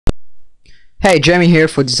Hey, Jeremy here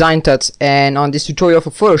for Design Tuts, and on this tutorial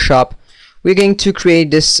for Photoshop we're going to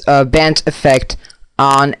create this band effect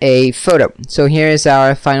on a photo. So here is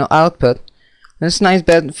our final output. This nice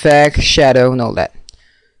band effect, shadow and all that.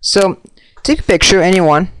 So take a picture,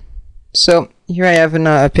 anyone. So here I have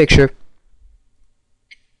a picture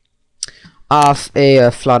of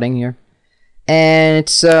a flooding here, and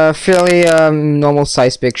it's a fairly normal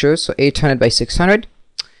size picture, so 800 by 600.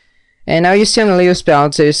 And now you see on the layers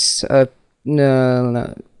palette there's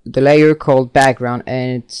the layer called background,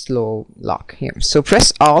 and it's low lock here. So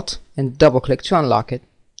press Alt and double click to unlock it,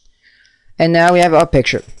 and now we have our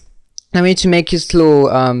picture. Now we need to make this little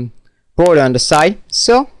border on the side.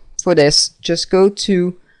 So for this, just go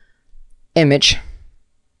to Image,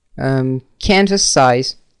 Canvas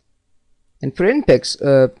Size, and put it in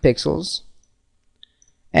pixels.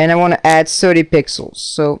 And I want to add 30 pixels.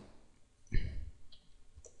 So here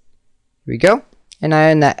we go. And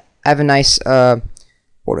I have a nice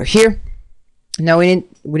border here. Now we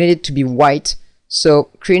need it to be white, so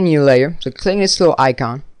create a new layer. So click this little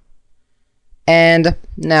icon, and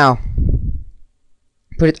now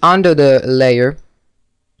put it under the layer,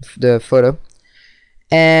 the photo,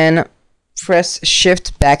 and press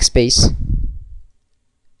Shift Backspace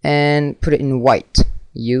and put it in white.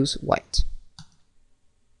 Use white.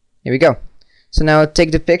 Here we go. So now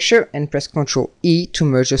take the picture and press Ctrl E to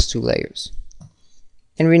merge those two layers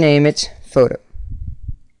and rename it photo.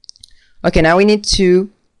 Okay, now we need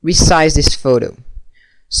to resize this photo.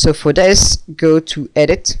 So for this, go to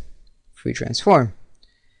Edit, Free Transform,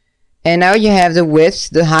 and now you have the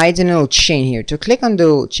width, the height, and a little chain here. To click on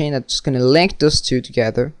the chain that's going to link those two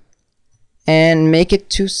together and make it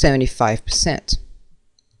to 75%,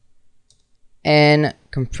 and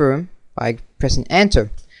confirm by pressing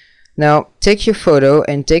Enter. Now take your photo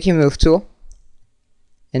and take your move tool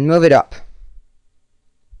and move it up.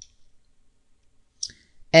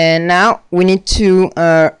 And now we need to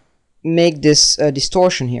make this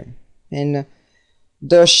distortion here, and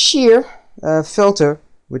the shear filter,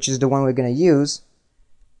 which is the one we're going to use,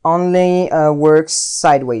 only works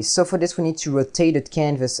sideways. So for this we need to rotate the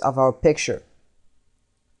canvas of our picture.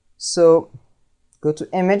 So go to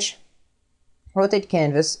Image, Rotate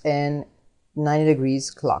Canvas, and 90 degrees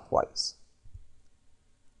clockwise.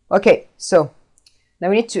 Okay, so now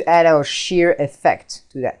we need to add our shear effect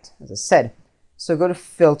to that, as I said. So go to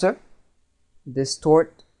Filter,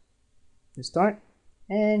 Distort,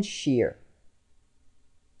 and Shear.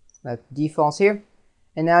 That defaults here.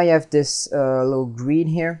 And now you have this little grid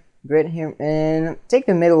here, and take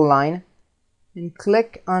the middle line and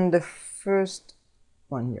click on the first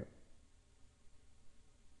one here.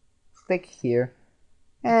 Click here,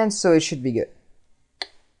 and so it should be good.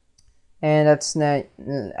 And that's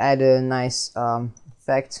add a nice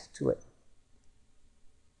effect to it.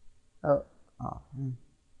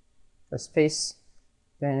 Press space,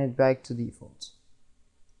 bend it back to default.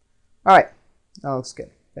 Alright, that looks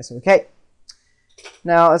good. Press OK.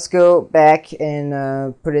 Now let's go back and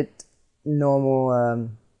put it normal,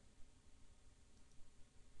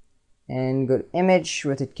 and go to Image,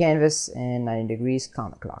 Rotate Canvas, and 90 degrees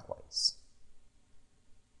counterclockwise.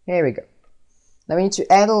 Here we go. Now we need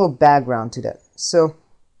to add a little background to that. So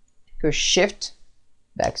go Shift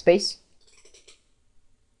Backspace,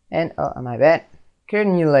 and oh my bad, create a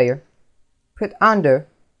new layer, put under,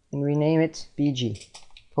 and rename it BG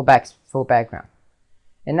for background.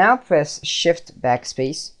 And now press Shift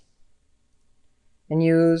Backspace and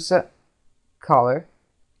use color,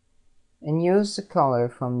 and use the color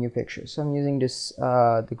from your picture. So I'm using this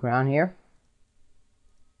the ground here.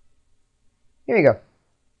 Here we go.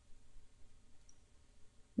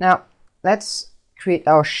 Now let's create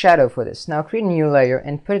our shadow for this. Now create a new layer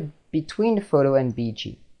and put it between the photo and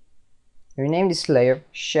BG. Rename this layer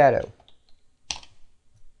Shadow.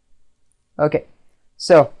 Okay,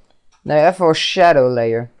 so now I have our shadow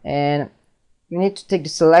layer, and we need to take the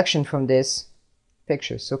selection from this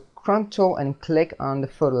picture. So Ctrl and click on the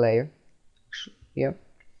photo layer here,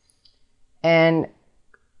 and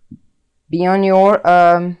be on your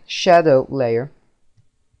shadow layer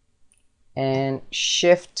and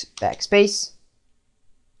Shift Backspace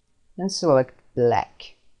and select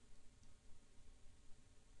black.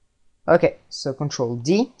 Okay, so Ctrl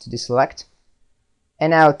D to deselect, and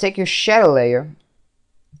now take your shadow layer,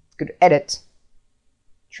 go to Edit,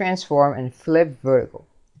 Transform, and Flip Vertical.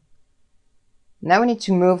 Now we need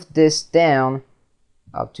to move this down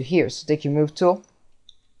up to here. So take your move tool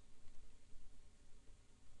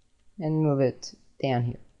and move it down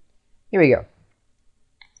here. Here we go.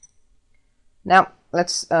 Now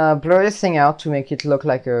let's blur this thing out to make it look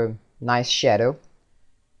like a nice shadow.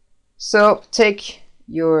 So take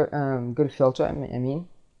your go to filter, I mean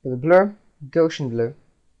go to blur, Gaussian blur,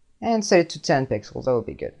 and set it to 10 pixels. That would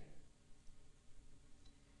be good.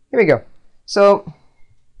 Here we go. So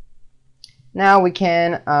now we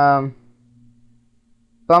can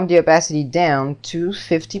bump the opacity down to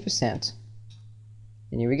 50%.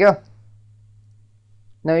 And here we go.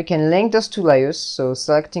 Now you can link those two layers, so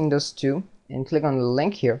selecting those two and click on the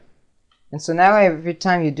link here. And so now every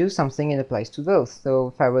time you do something, it applies to both. So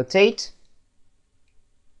if I rotate,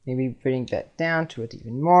 maybe bring that down to it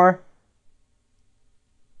even more.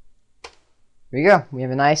 Here we go. We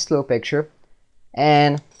have a nice slow picture.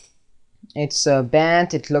 And it's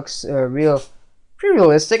bent, it looks pretty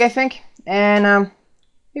realistic, I think. And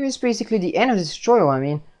it is basically the end of this tutorial. I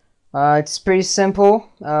mean, it's pretty simple.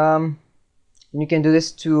 You can do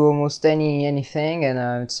this to almost anything,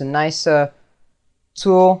 and it's a nice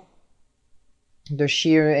tool. The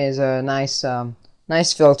shear is a nice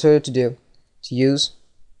nice filter to use,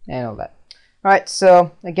 and all that. Alright,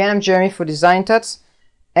 so again, I'm Jeremy for Design Tuts,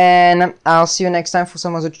 and I'll see you next time for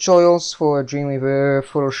some other tutorials for Dreamweaver,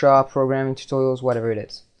 Photoshop, programming tutorials, whatever it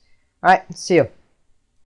is. Alright, see you.